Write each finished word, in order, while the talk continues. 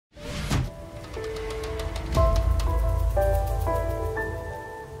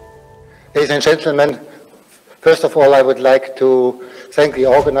Ladies and gentlemen, first of all, I would like to thank the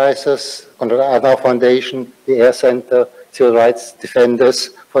organizers, Konrad Foundation, the Air Center, Civil Rights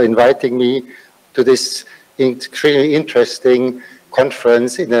Defenders for inviting me to this extremely interesting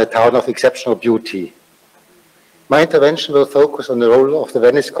conference in a town of exceptional beauty. My intervention will focus on the role of the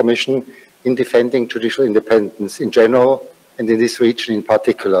Venice Commission in defending judicial independence in general and in this region in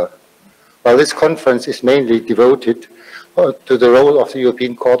particular. While this conference is mainly devoted to the role of the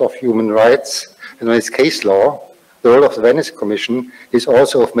European Court of Human Rights and on its case law, the role of the Venice Commission is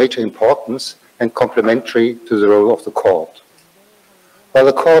also of major importance and complementary to the role of the court. While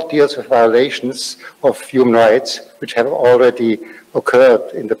the court deals with violations of human rights which have already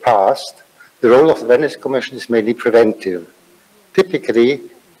occurred in the past, the role of the Venice Commission is mainly preventive. Typically,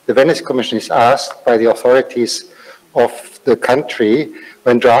 the Venice Commission is asked by the authorities of the country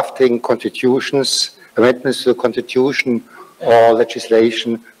when drafting constitutions, amendments to the constitution or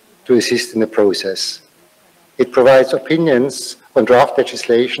legislation to assist in the process. It provides opinions on draft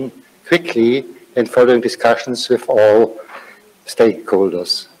legislation quickly and following discussions with all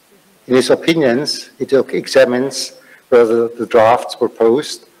stakeholders. In its opinions, it examines whether the drafts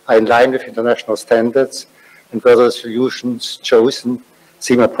proposed are in line with international standards and whether the solutions chosen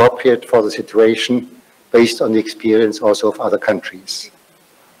seem appropriate for the situation based on the experience also of other countries.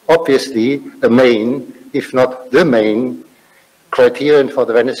 Obviously, the main, if not the main, criterion for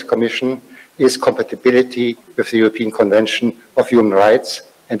the Venice Commission is compatibility with the European Convention of Human Rights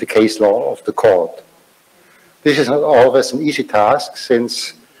and the case law of the court. This is not always an easy task,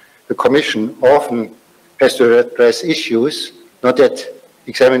 since the Commission often has to address issues not yet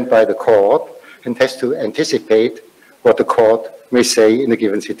examined by the court and has to anticipate what the court may say in a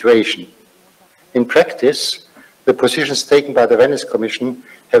given situation. In practice, the positions taken by the Venice Commission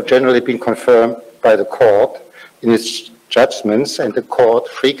have generally been confirmed by the court in its judgments, and the court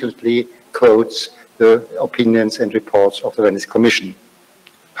frequently quotes the opinions and reports of the Venice Commission.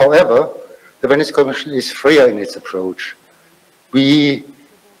 However, the Venice Commission is freer in its approach. We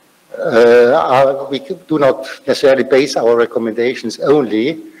do not necessarily base our recommendations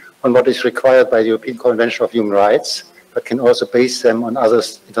only on what is required by the European Convention of Human Rights, but can also base them on other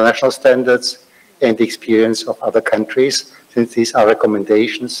international standards and the experience of other countries, since these are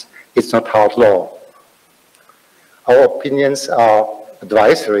recommendations, it's not hard law. Our opinions are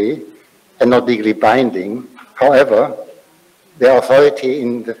advisory and not legally binding. However, their authority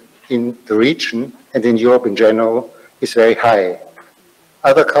in the region and in Europe in general is very high.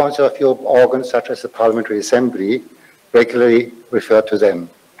 Other Council of Europe organs, such as the Parliamentary Assembly, regularly refer to them.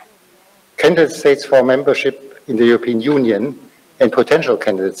 Candidate states for membership in the European Union and potential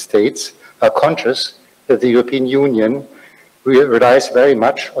candidate states are conscious that the European Union relies very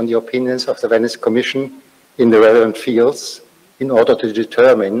much on the opinions of the Venice Commission in the relevant fields in order to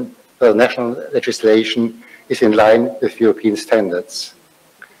determine whether national legislation is in line with European standards.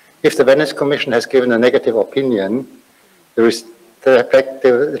 If the Venice Commission has given a negative opinion, the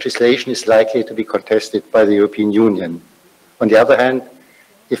respective legislation is likely to be contested by the European Union. On the other hand,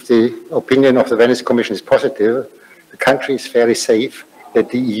 if the opinion of the Venice Commission is positive, the country is fairly safe that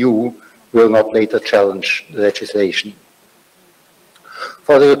the EU will not later challenge the legislation.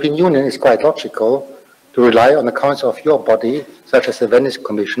 For the European Union, it's quite logical to rely on the Council of your body, such as the Venice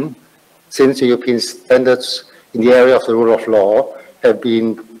Commission, since the European standards in the area of the rule of law have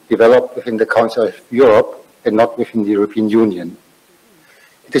been developed within the Council of Europe and not within the European Union.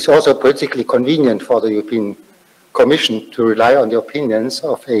 It is also politically convenient for the European Commission to rely on the opinions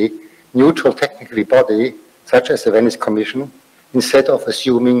of a neutral technical body, such as the Venice Commission, instead of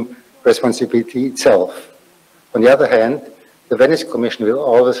assuming responsibility itself. On the other hand, the Venice Commission will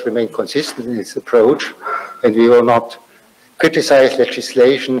always remain consistent in its approach, and we will not criticize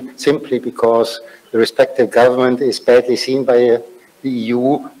legislation simply because the respective government is badly seen by the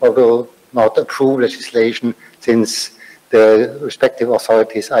EU or will not approve legislation since the respective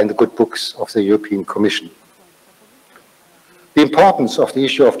authorities are in the good books of the European Commission. The importance of the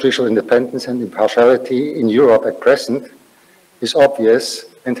issue of judicial independence and impartiality in Europe at present is obvious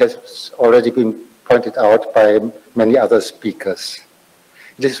and has already been pointed out by many other speakers.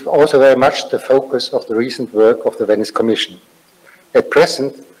 It is also very much the focus of the recent work of the Venice Commission. At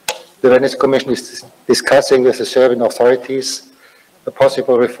present, the Venice Commission is discussing with the Serbian authorities a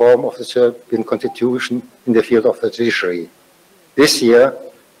possible reform of the Serbian constitution in the field of the judiciary. This year,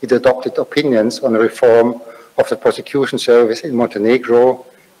 it adopted opinions on a reform of the prosecution service in Montenegro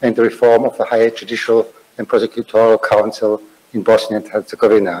and the reform of the Higher Judicial and Prosecutorial Council in Bosnia and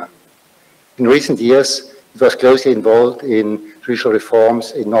Herzegovina. In recent years, it was closely involved in judicial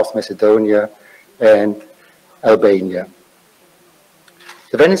reforms in North Macedonia and Albania.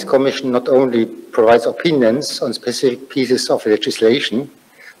 The Venice Commission not only provides opinions on specific pieces of legislation,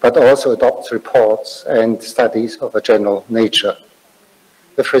 but also adopts reports and studies of a general nature.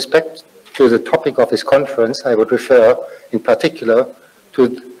 With respect to the topic of this conference, I would refer in particular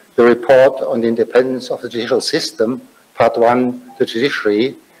to the report on the independence of the judicial system, Part 1, the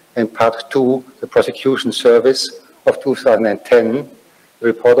judiciary, and Part 2, the prosecution service of 2010, the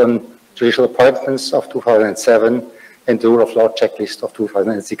report on judicial appointments of 2007, and the rule of law checklist of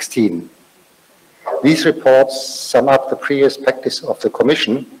 2016. These reports sum up the previous practice of the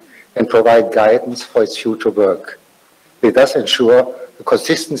Commission and provide guidance for its future work. They thus ensure the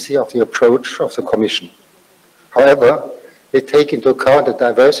consistency of the approach of the Commission. However, they take into account the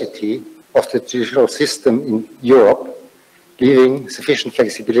diversity of the judicial system in Europe, leaving sufficient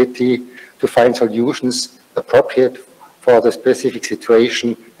flexibility to find solutions appropriate for the specific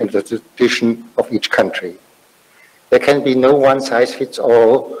situation and the tradition of each country. There can be no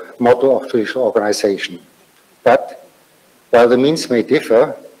one-size-fits-all model of judicial organization. But while the means may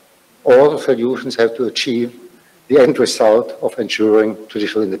differ, all solutions have to achieve the end result of ensuring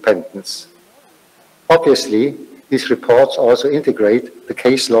judicial independence. Obviously, these reports also integrate the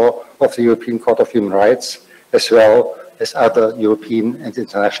case law of the European Court of Human Rights, as well as other European and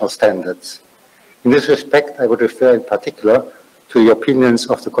international standards. In this respect, I would refer in particular to the opinions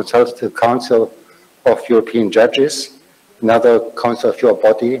of the Consultative Council of European Judges, another Council of Europe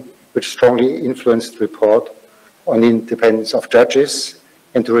body, which strongly influenced the report on the independence of judges,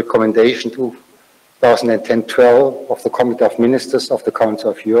 and the recommendation 2010-12 of the Committee of Ministers of the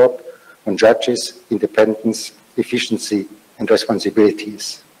Council of Europe on judges, independence, efficiency, and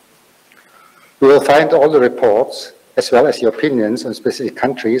responsibilities. You will find all the reports, as well as the opinions on specific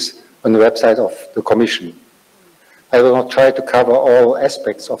countries, on the website of the Commission. I will not try to cover all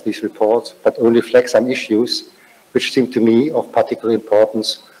aspects of these reports, but only flag some issues which seem to me of particular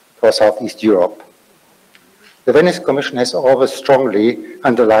importance for Southeast Europe. The Venice Commission has always strongly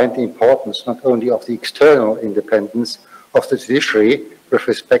underlined the importance not only of the external independence of the judiciary with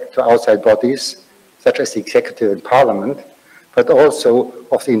respect to outside bodies, such as the executive and parliament, but also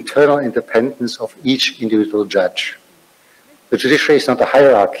of the internal independence of each individual judge. The judiciary is not a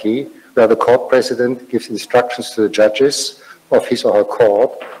hierarchy where the court president gives instructions to the judges of his or her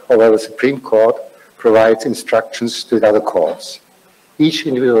court, or where the Supreme Court provides instructions to the other courts. Each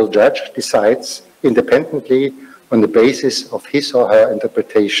individual judge decides independently on the basis of his or her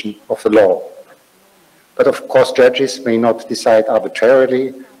interpretation of the law. But of course, judges may not decide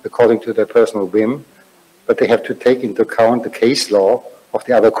arbitrarily according to their personal whim, but they have to take into account the case law of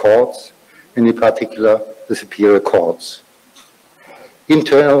the other courts, and in particular, the superior courts.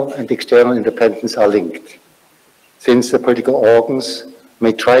 Internal and external independence are linked, since the political organs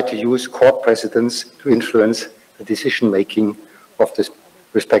may try to use court precedents to influence the decision-making of the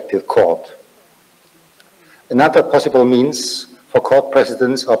respective court. Another possible means for court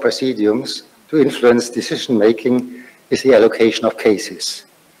precedents or presidiums to influence decision-making is the allocation of cases.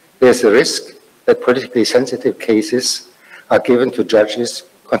 There's a risk that politically sensitive cases are given to judges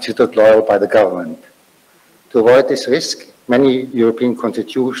considered loyal by the government. To avoid this risk, many European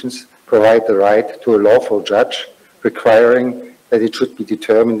constitutions provide the right to a lawful judge, requiring that it should be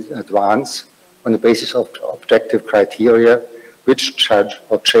determined in advance on the basis of objective criteria which judge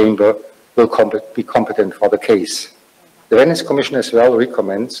or chamber will be competent for the case. The Venice Commission as well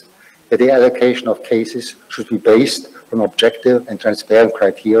recommends that the allocation of cases should be based on objective and transparent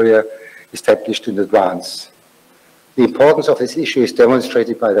criteria established in advance. The importance of this issue is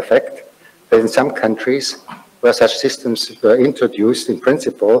demonstrated by the fact that in some countries where such systems were introduced in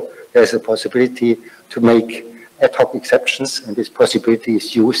principle, there is a possibility to make ad hoc exceptions, and this possibility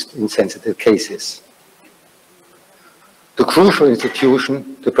is used in sensitive cases. The crucial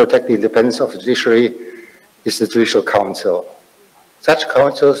institution to protect the independence of the judiciary is the Judicial Council. Such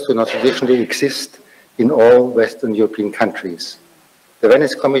councils do not traditionally exist in all Western European countries. The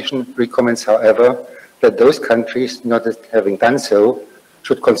Venice Commission recommends, however, that those countries not having done so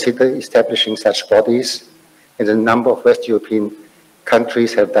should consider establishing such bodies, and a number of West European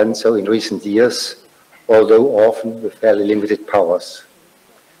countries have done so in recent years, although often with fairly limited powers.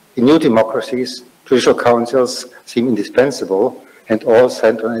 In new democracies, judicial councils seem indispensable, and all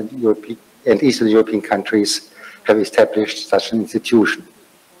Central and Eastern European countries have established such an institution.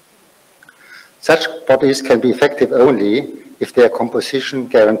 Such bodies can be effective only if their composition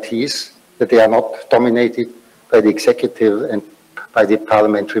guarantees that they are not dominated by the executive and by the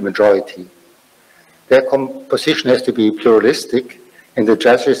parliamentary majority. Their composition has to be pluralistic, and the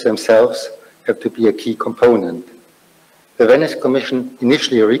judges themselves have to be a key component. The Venice Commission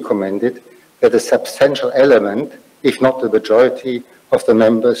initially recommended that a substantial element, if not the majority, of the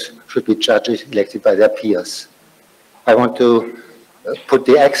members should be judges elected by their peers. I want to put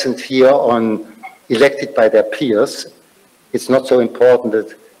the accent here on elected by their peers. It's not so important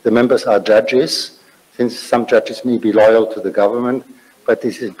that the members are judges, since some judges may be loyal to the government, but it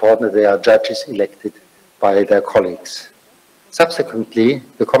is important that they are judges elected by their colleagues. Subsequently,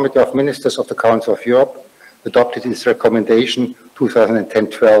 the Committee of Ministers of the Council of Europe adopted its recommendation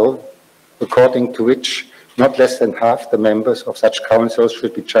 2010-12, according to which not less than half the members of such councils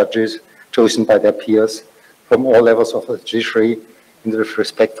should be judges chosen by their peers from all levels of the judiciary in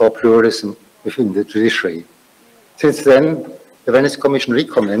respect for pluralism within the judiciary. Since then, the Venice Commission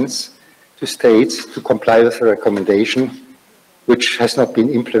recommends to states to comply with the recommendation, which has not been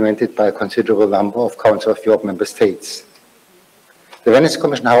implemented by a considerable number of Council of Europe member states. The Venice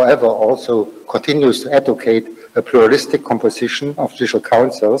Commission, however, also continues to advocate a pluralistic composition of judicial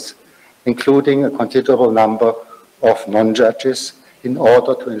councils, including a considerable number of non-judges, in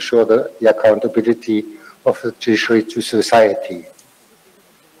order to ensure the accountability of the judiciary to society.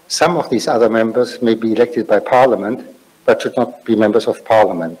 Some of these other members may be elected by Parliament, but should not be members of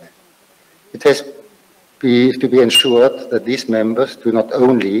Parliament. It has to be ensured that these members do not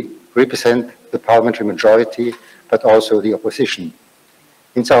only represent the parliamentary majority, but also the opposition.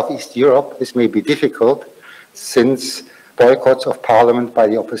 In Southeast Europe, this may be difficult, since boycotts of parliament by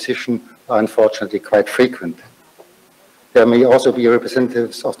the opposition are unfortunately quite frequent. There may also be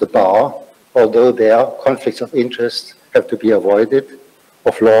representatives of the bar, although their conflicts of interest have to be avoided,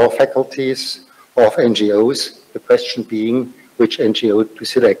 of law faculties, or of NGOs, the question being which NGO to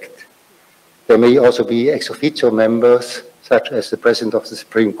select. There may also be ex officio members, such as the President of the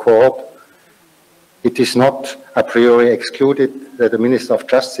Supreme Court. It is not a priori excluded that the Minister of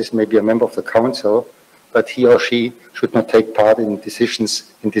Justice may be a member of the Council, but he or she should not take part in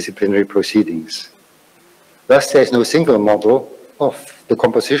decisions in disciplinary proceedings. Thus, there is no single model of the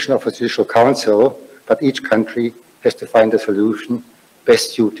composition of a judicial council, but each country has to find a solution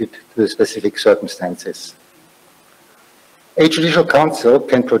best suited to the specific circumstances. A judicial council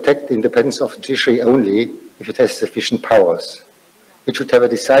can protect the independence of the judiciary only if it has sufficient powers. It should have a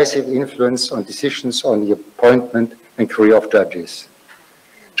decisive influence on decisions on the appointment and career of judges.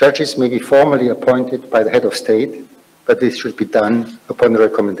 Judges may be formally appointed by the head of state, but this should be done upon the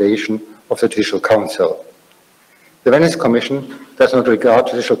recommendation of the Judicial Council. The Venice Commission does not regard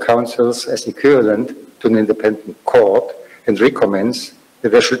judicial councils as equivalent to an independent court and recommends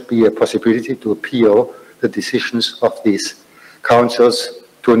that there should be a possibility to appeal the decisions of these councils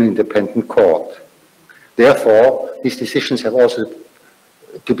to an independent court. Therefore, these decisions have also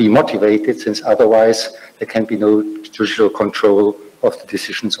to be motivated, since otherwise there can be no judicial control of the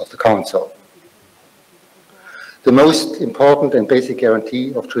decisions of the Council. The most important and basic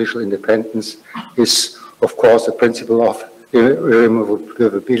guarantee of judicial independence is, of course, the principle of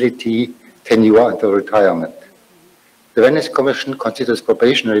irremovability, tenure until retirement. The Venice Commission considers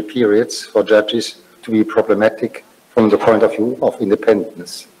probationary periods for judges to be problematic from the point of view of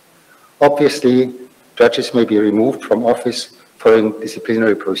independence. Obviously, judges may be removed from office following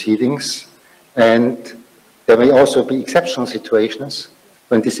disciplinary proceedings, and there may also be exceptional situations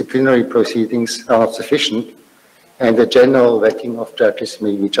when disciplinary proceedings are not sufficient and the general vetting of judges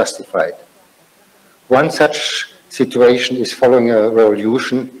may be justified. One such situation is following a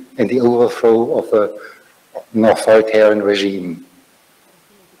revolution and the overthrow of an authoritarian regime.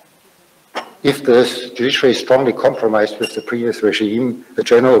 If the judiciary is strongly compromised with the previous regime, the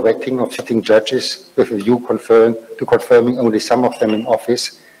general vetting of sitting judges with a view to confirming only some of them in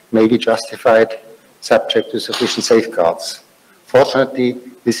office may be justified, subject to sufficient safeguards. Fortunately,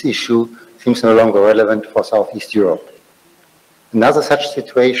 this issue seems no longer relevant for Southeast Europe. Another such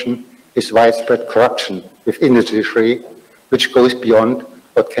situation is widespread corruption within the judiciary, which goes beyond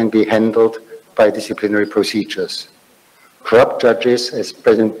what can be handled by disciplinary procedures. Corrupt judges, as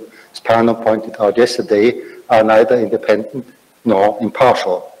President Spano pointed out yesterday, are neither independent nor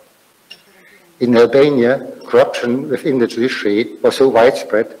impartial. In Albania, corruption within the judiciary was so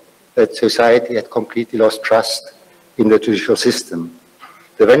widespread that society had completely lost trust in the judicial system.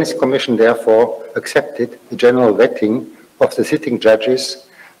 The Venice Commission therefore accepted the general vetting of the sitting judges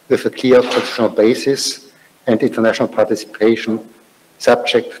with a clear constitutional basis and international participation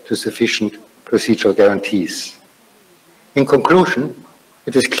subject to sufficient procedural guarantees. In conclusion,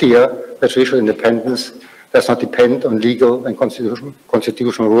 it is clear that judicial independence does not depend on legal and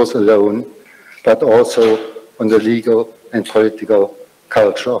constitutional rules alone, but also on the legal and political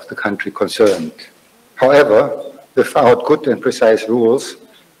culture of the country concerned. However, without good and precise rules,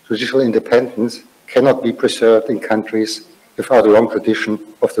 judicial independence cannot be preserved in countries without a long tradition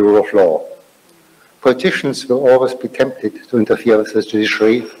of the rule of law. Politicians will always be tempted to interfere with the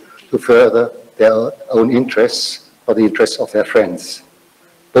judiciary to further their own interests or the interests of their friends.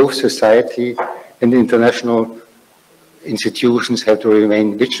 Both society and international institutions have to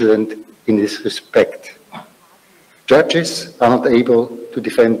remain vigilant in this respect. Judges are not able to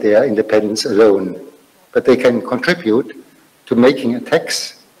defend their independence alone, but they can contribute to making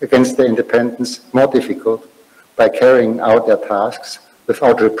attacks against their independence more difficult by carrying out their tasks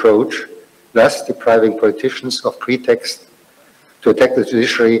without reproach, thus depriving politicians of pretext to attack the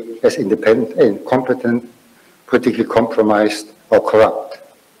judiciary as independent and incompetent, politically compromised or corrupt.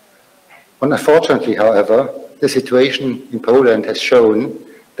 Unfortunately, however, the situation in Poland has shown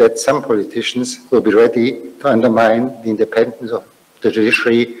that some politicians will be ready to undermine the independence of the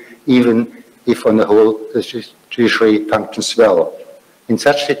judiciary, even if on the whole the judiciary functions well. In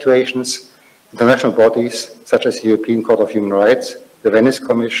such situations, international bodies such as the European Court of Human Rights, the Venice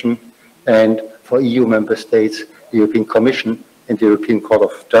Commission, and for EU member states, the European Commission and the European Court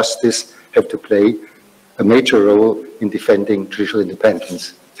of Justice have to play a major role in defending judicial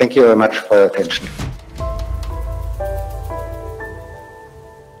independence. Thank you very much for your attention.